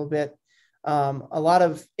shape a little bit. A lot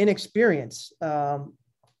of inexperience.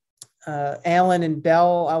 Allen and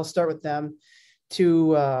Bell, I'll start with them.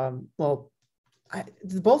 Both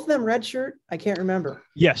of them redshirt? I can't remember.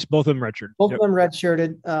 Yes, both of them redshirt. Both of them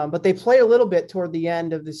redshirted, but they played a little bit toward the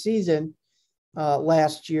end of the season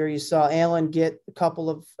last year. You saw Allen get a couple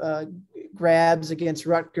of grabs against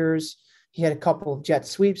Rutgers. He had a couple of jet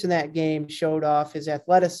sweeps in that game, showed off his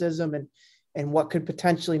athleticism and what could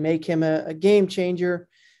potentially make him a game changer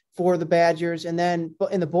for the Badgers. And then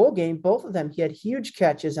in the bowl game, both of them, he had huge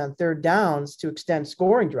catches on third downs to extend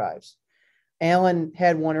scoring drives. Allen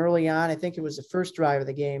had one early on. I think it was the first drive of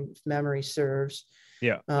the game, if memory serves.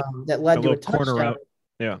 Yeah. That led to a touchdown. Corner route.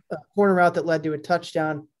 Yeah. A corner route that led to a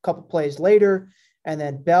touchdown a couple plays later. And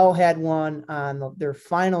then Bell had one on their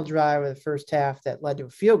final drive of the first half that led to a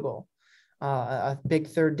field goal. A big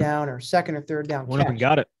third down or second or third down. Went up and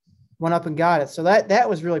got it. Went up and got it. So that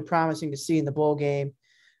was really promising to see in the bowl game.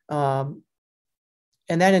 And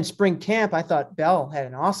then in spring camp, I thought Bell had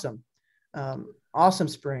an awesome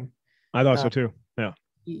spring. I thought so too. Yeah.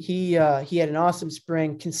 He had an awesome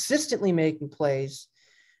spring, consistently making plays.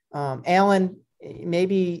 Allen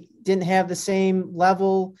maybe didn't have the same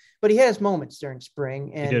level, but he had his moments during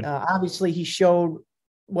spring. And obviously he showed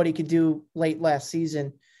what he could do late last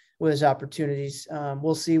season with his opportunities.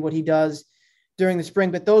 We'll see what he does during the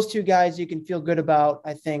spring, but those two guys you can feel good about.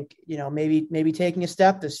 I think, you know, maybe taking a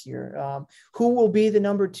step this year. Who will be the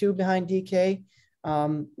number two behind DK?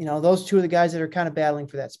 You know, those two are the guys that are kind of battling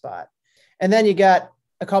for that spot. And then you got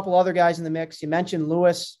a couple other guys in the mix. You mentioned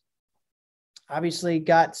Lewis, obviously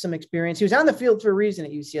got some experience. He was on the field for a reason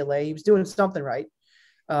at UCLA. He was doing something right.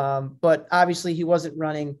 But obviously he wasn't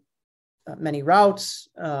running many routes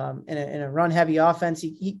in a run-heavy offense.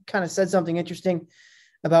 He kind of said something interesting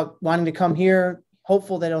about wanting to come here,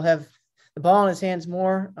 hopeful that he'll have the ball in his hands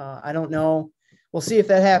more. I don't know. We'll see if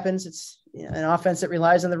that happens. It's an offense that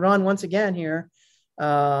relies on the run once again here.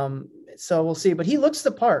 So we'll see, but he looks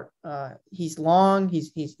the part. He's long,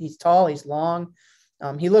 he's tall, he's long.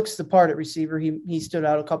 He looks the part at receiver. He stood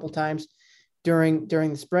out a couple times during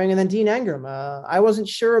the spring. And then Dean Engram, I wasn't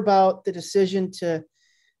sure about the decision to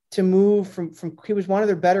move from he was one of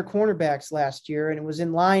their better cornerbacks last year, and it was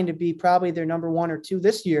in line to be probably their number one or two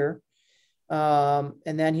this year. And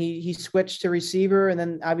then he switched to receiver, and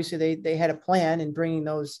then obviously they had a plan in bringing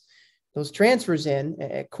those transfers in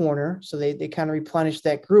at corner. So they kind of replenished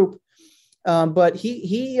that group. But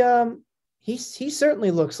he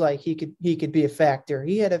certainly looks like he could be a factor.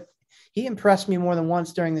 He impressed me more than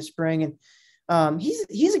once during the spring. And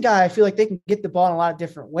he's a guy I feel like they can get the ball in a lot of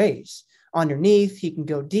different ways. Underneath, he can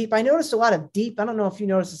go deep. I noticed a lot of deep. I don't know if you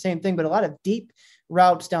noticed the same thing, but a lot of deep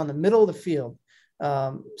routes down the middle of the field,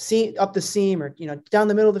 up the seam or, down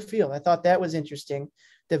the middle of the field. I thought that was interesting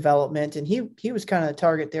development. And he was kind of the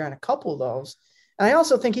target there on a couple of those. And I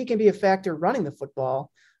also think he can be a factor running the football.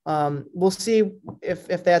 We'll see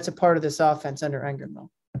if that's a part of this offense under Engram, though.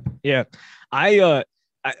 Yeah. I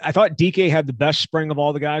thought DK had the best spring of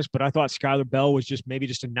all the guys, but I thought Skylar Bell was maybe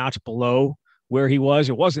just a notch below where he was.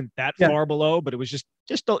 It wasn't that far below, but it was just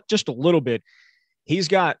a little bit. He's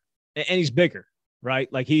bigger, right?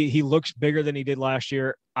 Like he looks bigger than he did last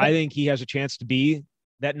year. I think he has a chance to be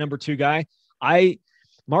that number two guy.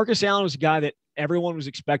 Marcus Allen was a guy that everyone was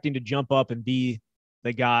expecting to jump up and be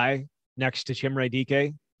the guy next to Chimere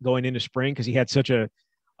Dike going into spring, because he had such a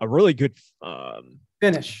really good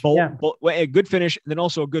finish, a good finish, and then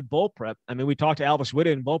also a good bowl prep. I mean, we talked to Alvis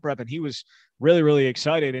Whitta in bowl prep, and he was really, really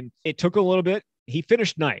excited. And it took a little bit. He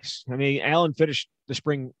finished nice. I mean, Allen finished the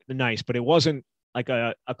spring nice, but it wasn't like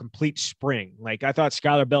a complete spring. Like I thought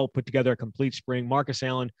Skylar Bell put together a complete spring. Marcus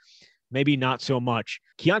Allen, maybe not so much.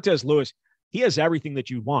 Keontez Lewis, he has everything that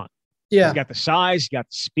you want. Yeah, he's got the size, he's got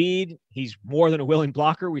the speed. He's more than a willing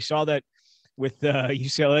blocker. We saw that with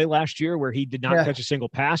UCLA last year, where he did not catch a single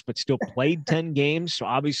pass, but still played 10 games. So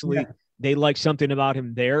obviously they like something about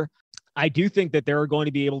him there. I do think that they're going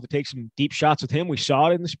to be able to take some deep shots with him. We saw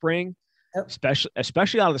it in the spring,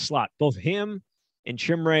 especially out of the slot, both him and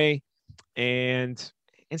Chimere and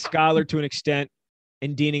Skylar to an extent,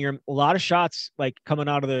 and Dean Engram. A lot of shots like coming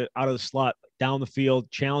out of the slot down the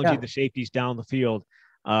field, challenging the safeties down the field.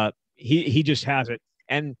 He just has it.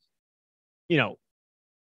 And,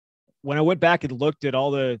 when I went back and looked at all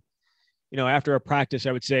the, after a practice,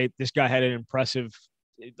 I would say these guys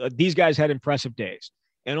had impressive days.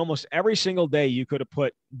 And almost every single day you could have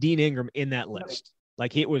put Dean Engram in that list.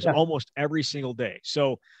 Like it was almost every single day.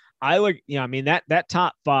 So I like, I mean, that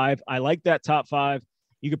top five, I like that top five.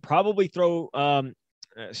 You could probably throw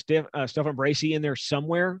Stefan Bracey in there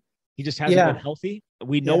somewhere. He just hasn't been healthy.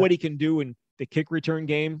 We know what he can do in the kick return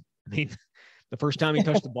game. I mean, the first time he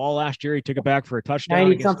touched the ball last year, he took it back for a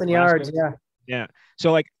touchdown. 90-something yards, Yeah.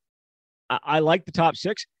 So, like, I like the top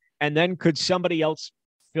six. And then could somebody else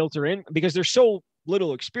filter in? Because there's so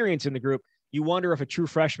little experience in the group. You wonder if a true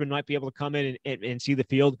freshman might be able to come in and see the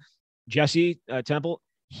field. Jesse Temple,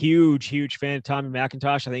 huge fan of Tommy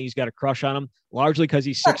McIntosh. I think he's got a crush on him, largely because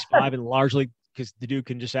he's 6'5", and largely because the dude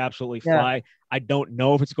can just absolutely fly. I don't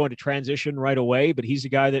know if it's going to transition right away, but he's a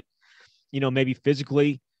guy that, maybe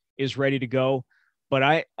physically is ready to go. But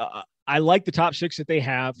I like the top six that they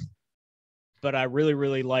have, but I really,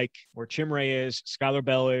 really like where Chimere is, Skylar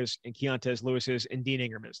Bell is, and Keontez Lewis is, and Dean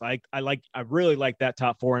Ingram is. I really like that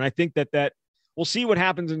top four. And I think that we'll see what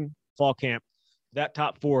happens in fall camp. That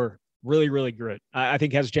top four, really, really good. I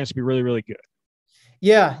think has a chance to be really, really good.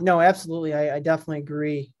 Yeah, no, absolutely. I definitely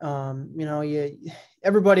agree.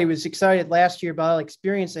 Everybody was excited last year about all the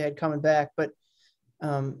experience they had coming back, but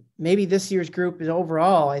maybe this year's group is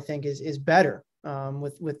overall, I think is better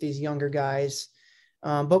with these younger guys.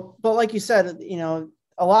 But like you said,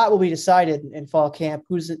 a lot will be decided in fall camp.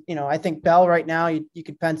 I think Bell right now, you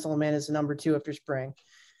could pencil him in as the number 2 after spring.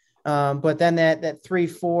 But then that 3,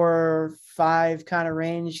 4, 5 kind of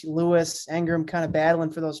range, Lewis, Ingram kind of battling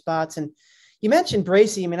for those spots. And you mentioned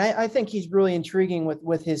Bracey. I mean, I think he's really intriguing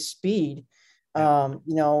with his speed.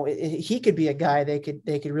 He could be a guy they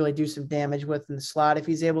could really do some damage with in the slot if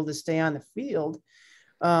he's able to stay on the field.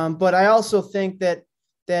 But I also think that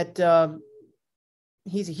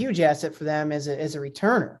he's a huge asset for them as a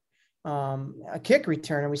returner, a kick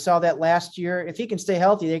returner. We saw that last year. If he can stay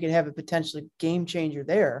healthy, they could have a potentially game changer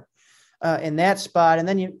there in that spot. And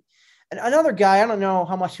then another guy, I don't know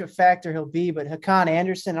how much of a factor he'll be, but Hakan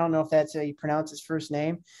Anderson, I don't know if that's how you pronounce his first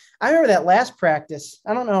name. I remember that last practice.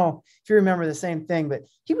 I don't know if you remember the same thing, but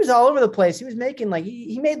he was all over the place. He was making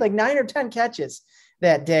he made 9 or 10 catches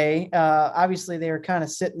that day. Obviously they were kind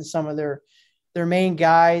of sitting some of their main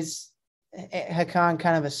guys.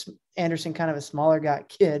 Hakan Anderson, kind of a smaller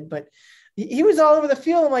kid, but he was all over the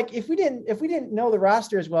field. And if we didn't know the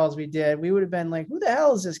roster as well as we did, we would have been like, who the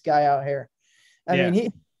hell is this guy out here? I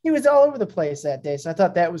mean, he was all over the place that day. So I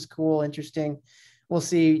thought that was cool, interesting. We'll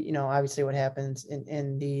see, obviously what happens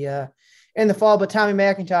in the fall, but Tommy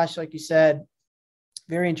McIntosh, like you said,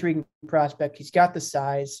 very intriguing prospect. He's got the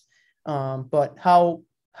size, but how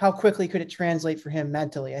quickly could it translate for him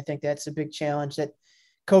mentally? I think that's a big challenge that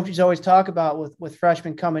coaches always talk about with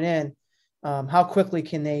freshmen coming in. How quickly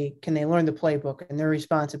can they learn the playbook and their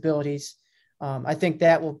responsibilities? I think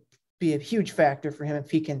that will be a huge factor for him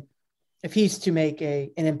if he's to make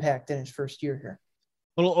an impact in his first year here.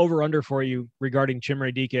 A little over under for you regarding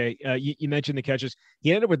Chimere Dike. You mentioned the catches.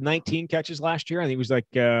 He ended up with 19 catches last year. I think it was like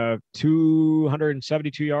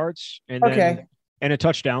 272 yards and a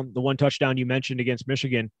touchdown. The one touchdown you mentioned against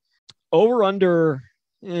Michigan. Over under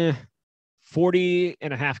 40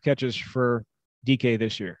 and a half catches for DK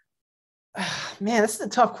this year. Man, this is a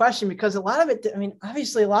tough question because a lot of it,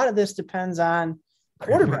 obviously a lot of this depends on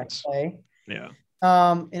quarterback play. Yeah.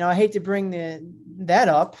 I hate to bring that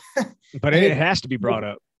up, but it has to be brought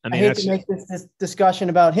up. I hate to make this discussion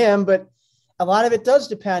about him, but a lot of it does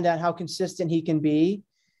depend on how consistent he can be.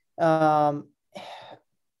 He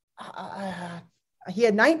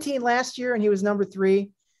had 19 last year and he was number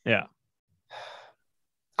 3. Yeah.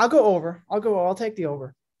 I'll go over. I'll take the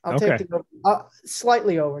over. I'll take the over.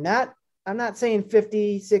 Slightly over. I'm not saying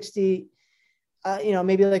 50, 60,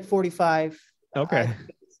 maybe like 45. Okay.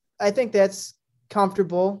 I think that's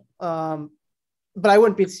comfortable. But I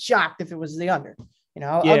wouldn't be shocked if it was the under.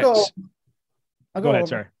 I'll go ahead, over.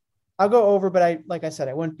 Sorry. I'll go over, but like I said,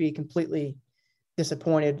 I wouldn't be completely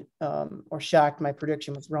disappointed or shocked my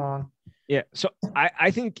prediction was wrong. Yeah. So I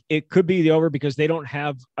think it could be the over because they don't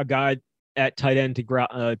have a guy at tight end to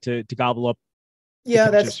gobble up. Yeah,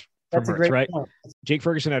 that's Hurts, a great right? point. Jake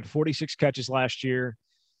Ferguson had 46 catches last year.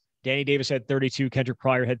 Danny Davis had 32. Kendrick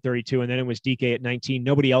Pryor had 32, and then it was DK at 19.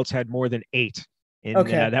 Nobody else had more than 8. And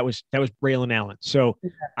that was Braylon Allen. So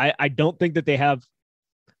I don't think that they have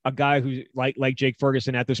a guy who's like Jake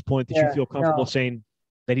Ferguson at this point that you feel comfortable saying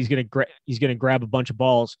that he's going to grab a bunch of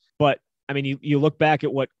balls. But I mean, you look back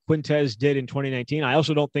at what Quintez did in 2019. I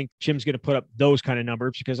also don't think Chim's going to put up those kind of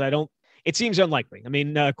numbers because it seems unlikely. I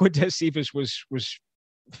mean, Quintez Cephas was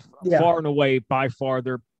far and away by far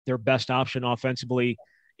their best option offensively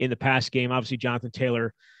in the pass game. Obviously, Jonathan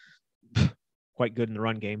Taylor, quite good in the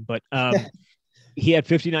run game, but he had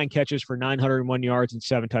 59 catches for 901 yards and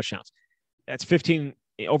 7 touchdowns. That's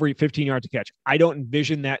over 15 yards to catch. I don't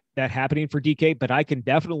envision that happening for DK, but I can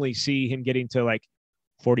definitely see him getting to like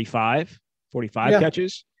 45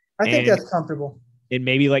 catches. I think that's comfortable. And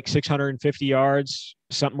maybe like 650 yards,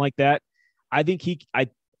 something like that. I think I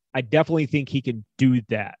definitely think he can do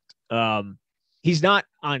that. He's not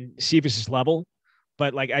on Cephas's level,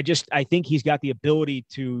 but like I think he's got the ability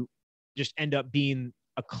to just end up being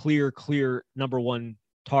a clear number one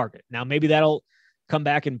target. Now maybe that'll come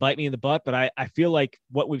back and bite me in the butt, but I feel like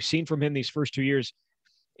what we've seen from him these first 2 years,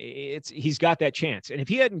 he's got that chance. And if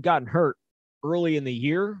he hadn't gotten hurt early in the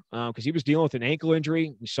year, because he was dealing with an ankle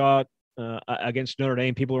injury, we saw against Notre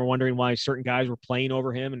Dame, people were wondering why certain guys were playing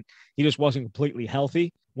over him, and he just wasn't completely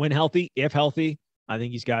healthy. When healthy, if healthy, I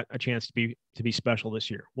think he's got a chance to be special this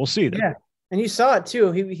year. We'll see. Yeah, and you saw it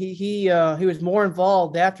too. He was more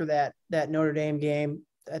involved after that Notre Dame game.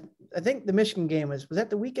 I think the Michigan game was that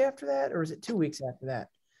the week after that, or was it 2 weeks after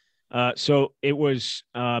that? So it was,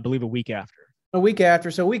 I believe, a week after. A week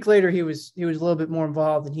after. So a week later, he was a little bit more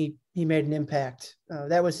involved, and he made an impact.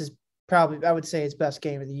 That was probably, I would say, his best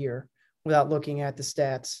game of the year without looking at the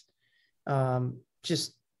stats.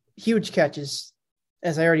 Just huge catches,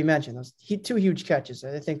 as I already mentioned. Those 2 huge catches.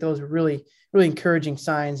 I think those were really, really encouraging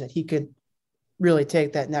signs that he could really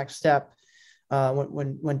take that next step.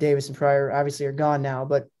 When Davis and Pryor obviously are gone now,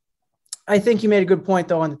 but I think you made a good point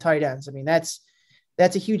though on the tight ends. I mean, that's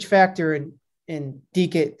a huge factor in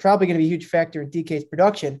DK, probably going to be a huge factor in DK's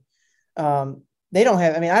production. They don't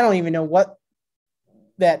have, I mean, I don't even know what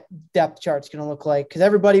that depth chart's going to look like because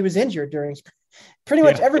everybody was injured during pretty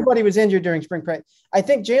much everybody was injured during spring practice. I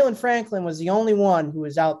think Jalen Franklin was the only one who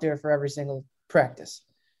was out there for every single practice.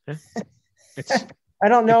 I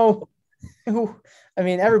don't know who, I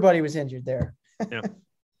mean, everybody was injured there. Yeah,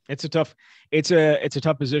 it's a tough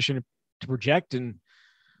position to project, and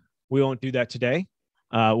we won't do that today.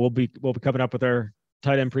 We'll be coming up with our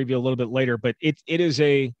tight end preview a little bit later, but it is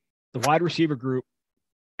the wide receiver group,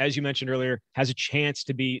 as you mentioned earlier, has a chance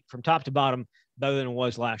to be from top to bottom better than it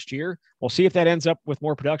was last year. We'll see if that ends up with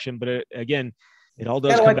more production, but again, it all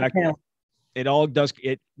does come back. It all does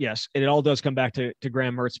come back to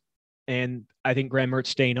Graham Mertz. And I think Graham Mertz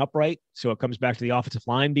staying upright. So it comes back to the offensive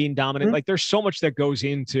line being dominant. Mm-hmm. Like there's so much that goes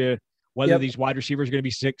into whether these wide receivers are going to be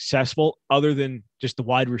successful other than just the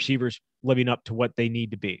wide receivers living up to what they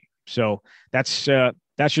need to be. So that's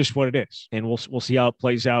just what it is. And we'll see how it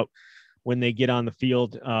plays out when they get on the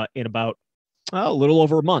field in about a little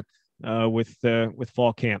over a month with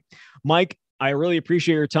fall camp. Mike, I really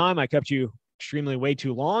appreciate your time. I kept you extremely way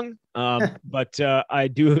too long, but I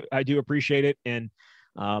do appreciate it. And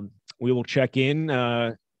we will check in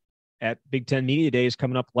at Big Ten Media Days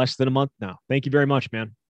coming up less than a month now. Thank you very much,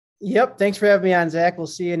 man. Yep. Thanks for having me on, Zach. We'll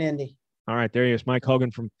see you in Indy. All right. There he is, Mike Hogan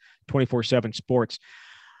from 24/7 Sports.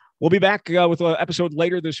 We'll be back with an episode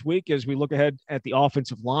later this week as we look ahead at the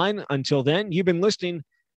offensive line. Until then, you've been listening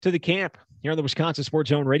to The Camp here on the Wisconsin Sports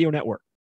Zone Radio Network.